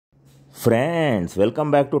Friends,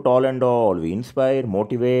 welcome back to Tall and All. We inspire,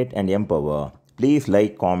 motivate, and empower. Please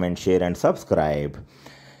like, comment, share, and subscribe.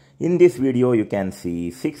 In this video, you can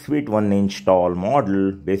see 6 feet 1 inch tall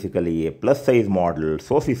model, basically a plus size model,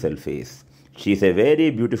 Sophie selfies. She is a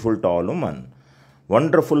very beautiful tall woman,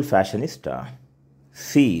 wonderful fashionista.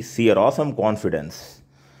 See her awesome confidence.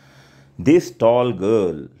 This tall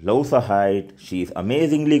girl loves her height. She is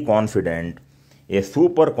amazingly confident, a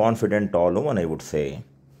super confident tall woman, I would say.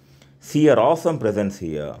 See her awesome presence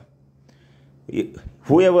here.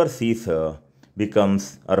 Whoever sees her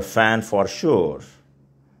becomes her fan for sure.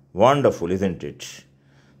 Wonderful, isn't it?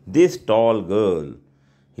 This tall girl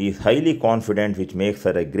is highly confident, which makes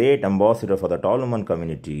her a great ambassador for the tall woman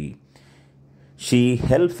community. She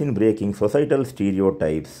helps in breaking societal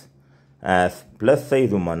stereotypes, as plus size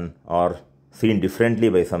women are seen differently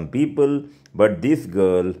by some people, but this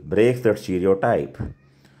girl breaks that stereotype.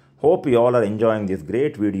 Hope you all are enjoying this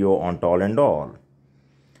great video on Tall and All.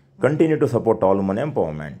 Continue to support tall woman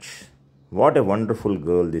empowerment. What a wonderful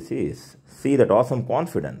girl this is. See that awesome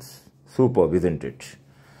confidence. Superb, isn't it?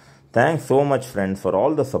 Thanks so much, friends, for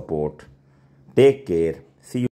all the support. Take care. See you.